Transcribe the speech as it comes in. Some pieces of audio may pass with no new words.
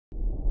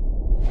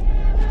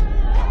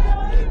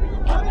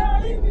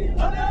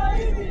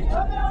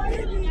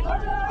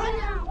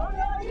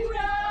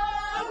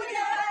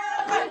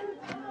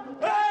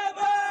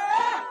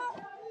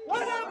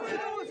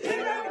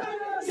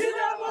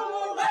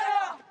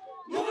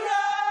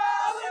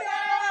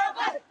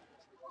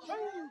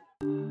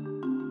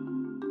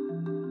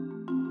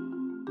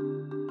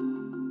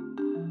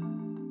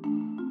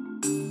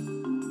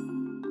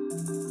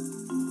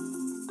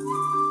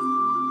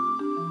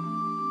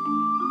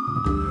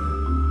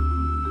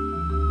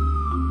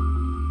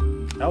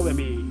Now when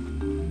we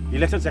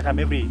elections come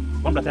every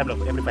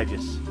 5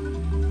 years.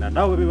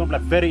 Now we want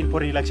very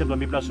important election when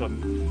we plus one.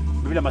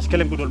 We must kill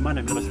him good old man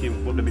and we must give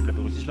good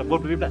people. This is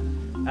good people.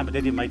 I'm a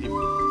daddy mighty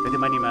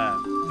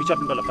future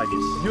people of 5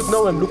 years. Youth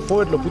now and look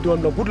forward to put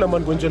on the good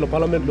man going to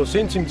parliament, lo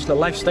changing this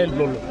lifestyle,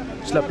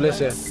 it's la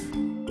place.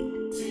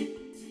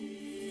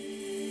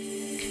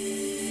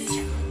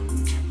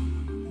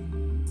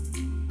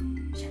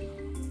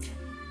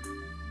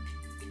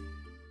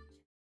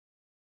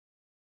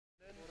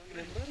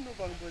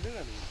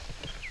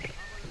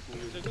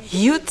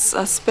 Youths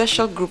are a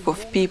special group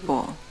of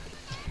people.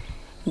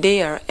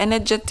 They are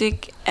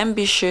energetic,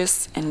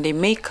 ambitious, and they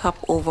make up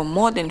over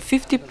more than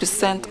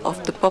 50%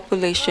 of the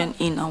population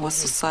in our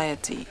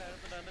society.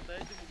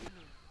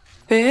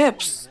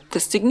 Perhaps the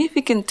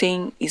significant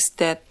thing is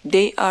that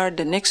they are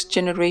the next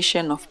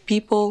generation of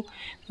people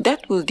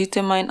that will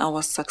determine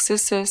our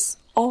successes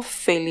or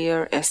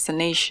failure as a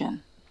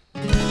nation.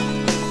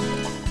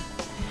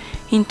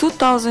 In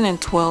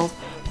 2012,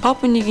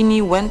 Papua New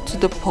Guinea went to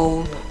the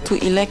poll to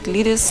elect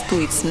leaders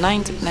to its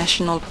 9th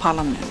national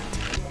parliament.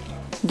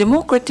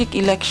 Democratic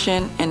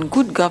election and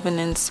good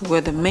governance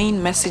were the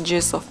main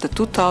messages of the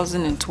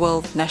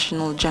 2012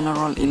 national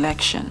general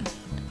election.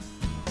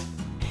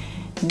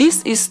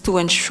 This is to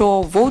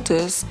ensure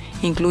voters,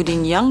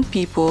 including young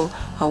people,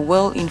 are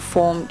well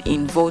informed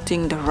in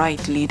voting the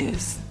right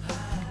leaders.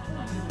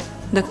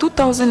 The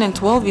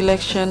 2012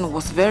 election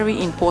was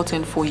very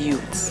important for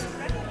youths.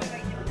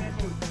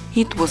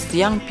 It was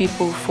young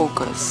people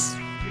focus.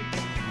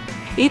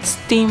 Its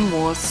theme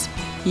was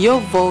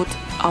Your Vote,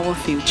 Our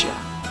Future.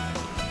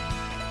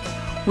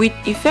 With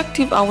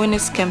effective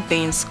awareness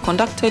campaigns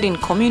conducted in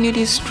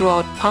communities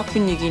throughout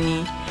Papua New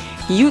Guinea,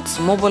 youths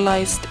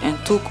mobilized and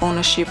took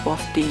ownership of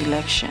the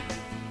election.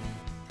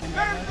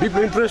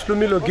 People interest to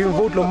me to give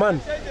vote lo man.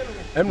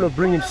 I'm not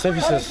bringing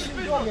services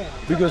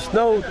because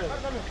now,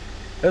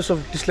 as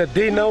of this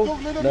day now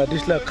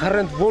this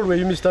current vote where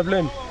you must have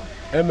blame,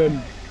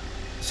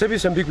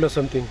 service and people or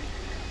something.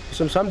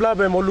 Some blab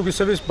I'm all looking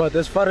service, but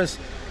as far as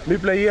me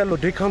play here, lo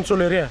day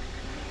council area,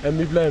 and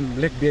me play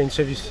leg behind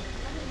service.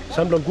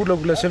 Some good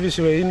local service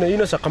in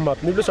a come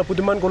up. Maybe I put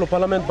the man go to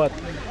parliament, but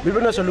we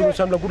will not look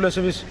some good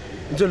service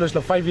until it's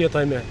 5 year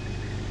time.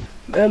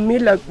 Me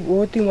like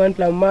voting one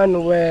plan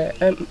man where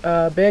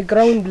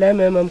background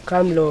blame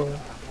come low.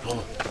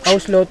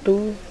 House law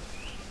too.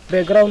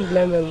 Background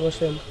blame was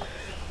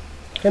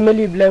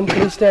family blame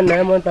Christian.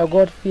 I'm on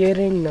God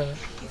fearing now.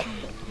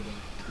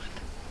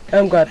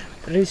 I'm got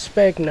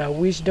respect now,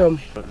 wisdom.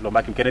 Lo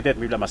makin candidate,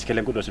 we must kill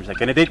him good or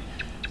candidate.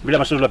 We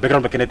must have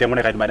background candidate when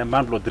I my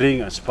man will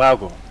drink and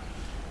spago.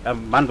 A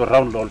man will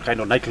round all kind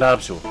of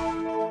nightclubs.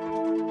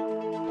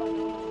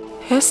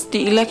 As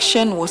the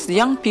election was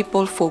young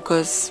people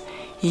focus,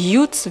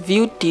 youths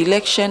viewed the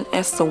election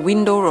as a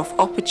window of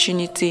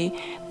opportunity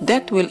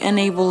that will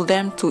enable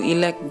them to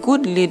elect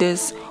good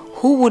leaders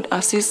who would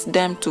assist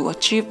them to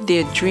achieve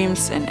their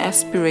dreams and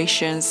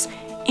aspirations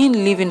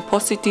in living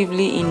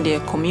positively in their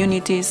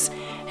communities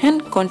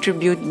and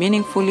contribute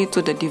meaningfully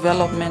to the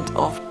development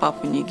of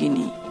Papua New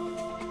Guinea.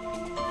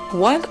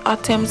 While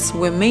attempts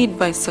were made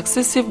by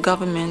successive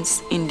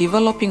governments in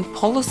developing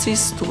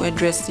policies to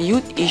address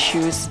youth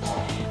issues,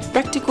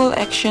 practical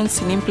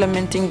actions in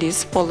implementing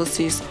these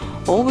policies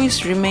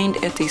always remained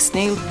at a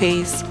snail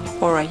pace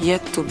or are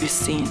yet to be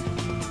seen.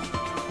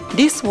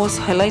 This was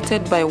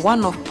highlighted by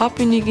one of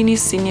Papua New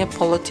Guinea's senior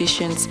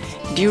politicians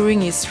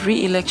during his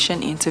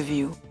re-election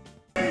interview.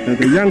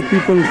 The young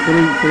people,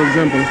 for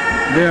example,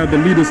 they are the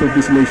leaders of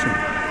this nation.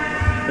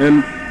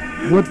 And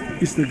what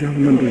is the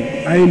government doing?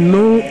 I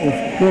know of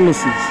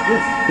policies.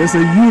 There's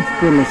a youth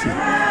policy.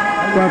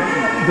 But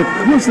the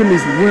question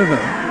is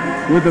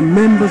whether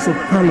members of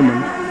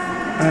parliament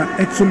are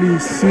actually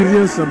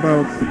serious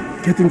about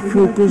getting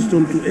focused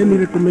onto any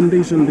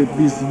recommendation that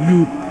these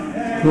youth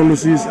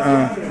policies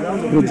are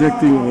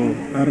projecting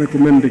or are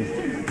recommending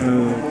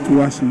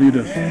to us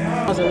leaders.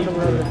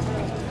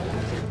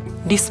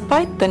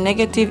 Despite the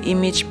negative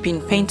image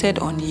being painted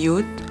on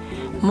youth,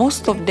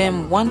 most of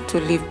them want to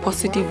live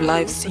positive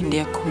lives in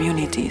their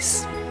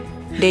communities.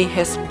 They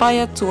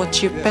aspire to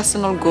achieve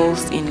personal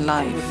goals in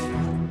life.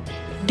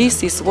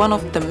 This is one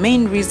of the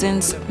main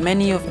reasons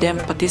many of them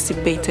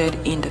participated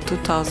in the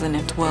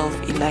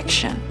 2012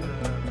 election.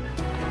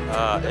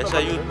 As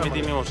a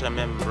youth,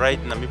 I'm right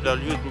now.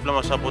 Youth,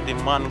 I'm supporting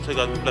man who says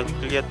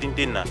clear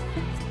tintina.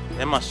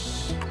 I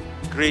must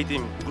create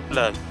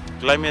good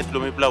climate,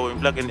 we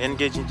can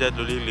engage in that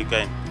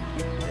kind.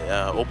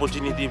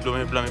 Opportunity, look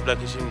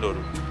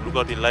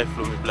at the life,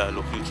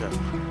 the future.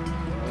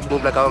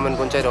 Government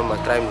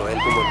crime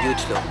and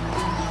youth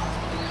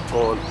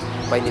or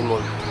finding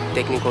more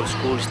technical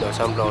schools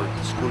some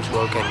schools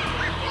can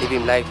live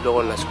in life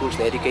schools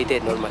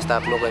educated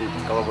staff can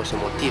come up with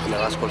motive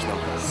schools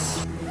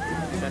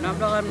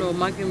no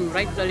making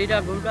right the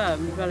leader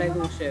like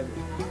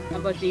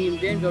but the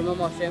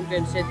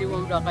can set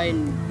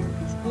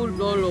school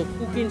or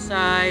cooking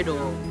side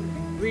or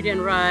read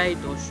and write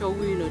or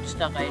showing or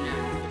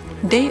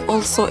They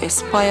also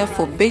aspire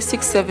for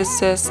basic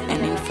services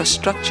and infrastructure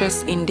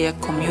infrastructures in their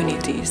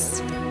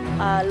communities.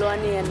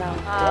 Luani na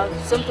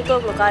some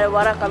people lokale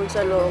wara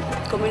kamisa lo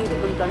community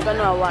plan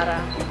wara.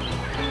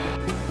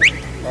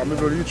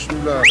 Amigo youth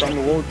mula kang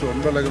vote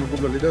mula lagi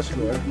mula leaders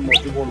lo mo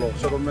tipo lo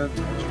settlement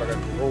lagi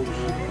roads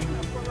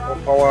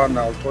power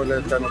na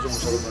toilet kind of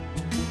settlement.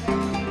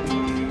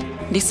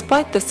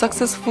 Despite the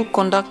successful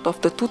conduct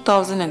of the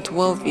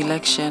 2012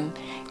 election,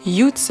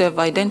 youths have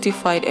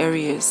identified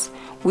areas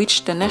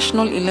which the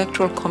National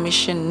Electoral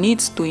Commission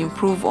needs to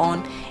improve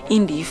on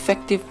in the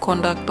effective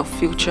conduct of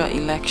future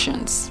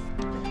elections.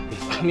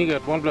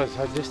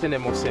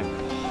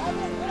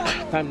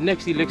 Time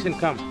next election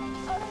come,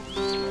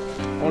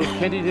 all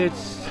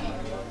candidates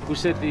who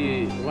said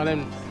the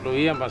one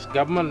lawyer must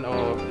government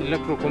or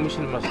electoral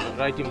commission must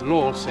write him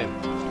laws and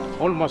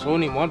all must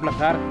own him one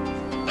placard.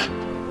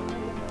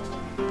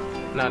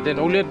 Now then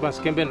all that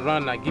must campaign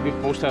run and give him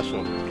posters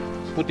on,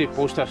 put a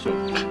posters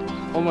on.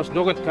 Almost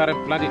no good car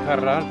and plant car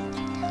run.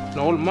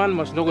 Now all man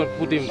must no good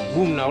put him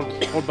boom now,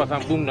 all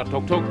become boom now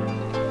talk.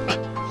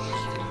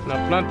 Now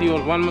plenty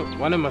all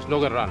one must no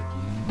good run.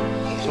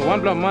 So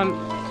one black man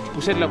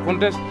who said the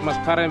contest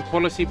must carry a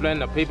policy plan,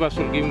 the papers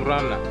will give him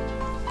run now.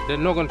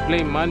 Then no going to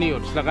play money or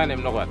slagan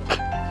him no good.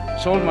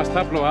 So all must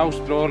have no house,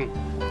 all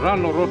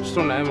run no road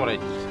stone hemorrhage.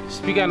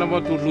 Speaker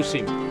number to lose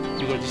him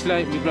because this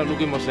like people are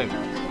looking for him.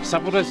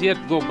 Supporters yet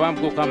go bam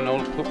go come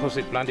now cause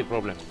it plenty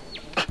problem.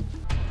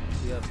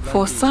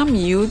 For some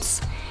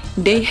youths,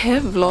 they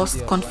have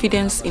lost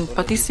confidence in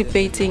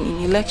participating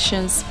in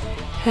elections,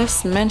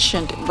 as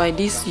mentioned by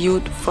this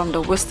youth from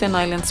the Western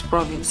Islands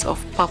province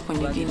of Papua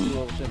New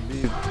Guinea.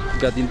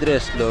 Got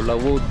interest lo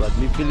vote, but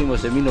me feeling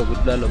was no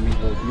good lo me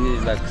vote me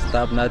like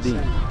stop nothing.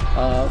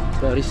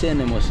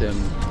 Recent was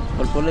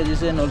all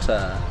politician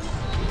also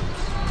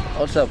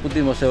put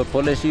him was a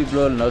policy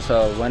blow and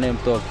also one him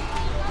talk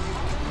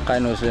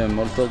kind of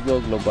all talk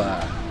lo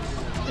ba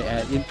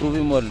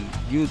improving more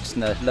youths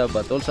na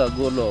but also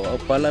go lo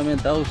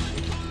parliament house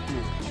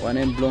one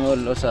him blow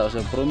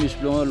also promise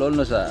blow all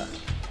no sa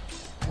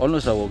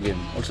game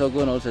also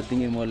go no also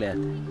thinking more late.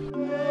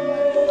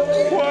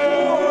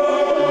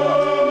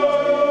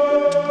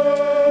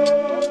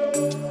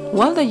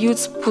 While the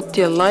youths put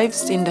their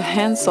lives in the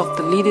hands of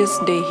the leaders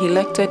they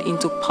elected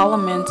into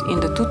parliament in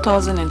the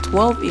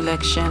 2012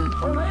 election,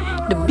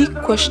 the big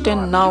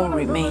question now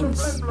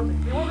remains: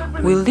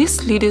 will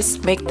these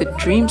leaders make the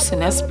dreams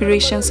and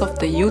aspirations of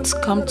the youths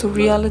come to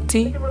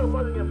reality?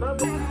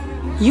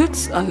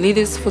 Youths are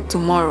leaders for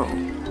tomorrow.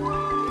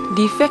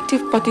 The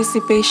effective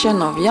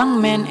participation of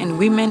young men and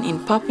women in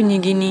Papua New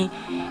Guinea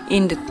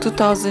in the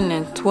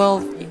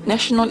 2012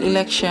 national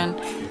election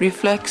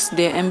reflects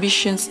their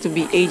ambitions to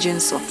be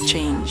agents of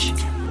change.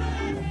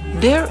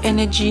 Their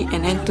energy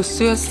and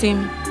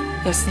enthusiasm,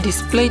 as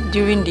displayed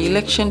during the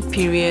election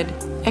period,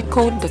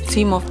 echoed the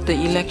theme of the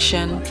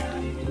election,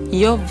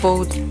 "Your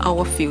vote,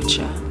 our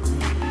future."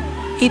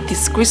 It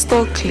is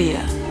crystal clear.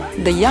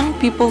 The young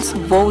people's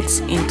votes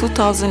in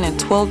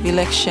 2012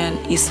 election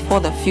is for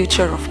the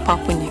future of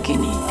Papua New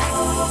Guinea.